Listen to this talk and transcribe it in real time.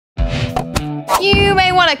You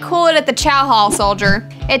may want to cool it at the chow hall, soldier.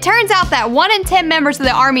 It turns out that 1 in 10 members of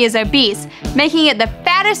the Army is obese, making it the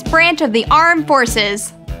fattest branch of the armed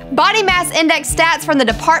forces. Body mass index stats from the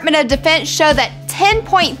Department of Defense show that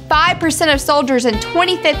 10.5% of soldiers in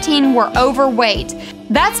 2015 were overweight.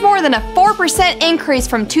 That's more than a 4% increase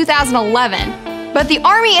from 2011. But the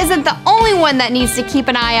Army isn't the only one that needs to keep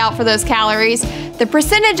an eye out for those calories. The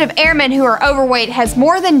percentage of airmen who are overweight has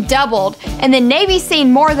more than doubled, and the Navy's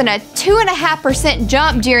seen more than a 2.5%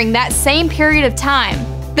 jump during that same period of time.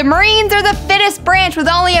 The Marines are the fittest branch with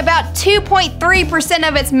only about 2.3%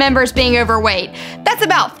 of its members being overweight. That's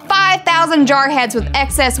about 5,000 jarheads with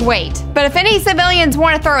excess weight. But if any civilians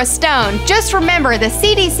want to throw a stone, just remember the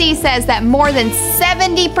CDC says that more than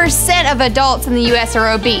 70% of adults in the US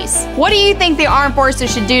are obese. What do you think the armed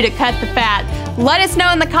forces should do to cut the fat? Let us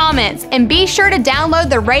know in the comments, and be sure to download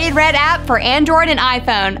the Rated Red app for Android and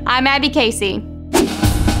iPhone. I'm Abby Casey.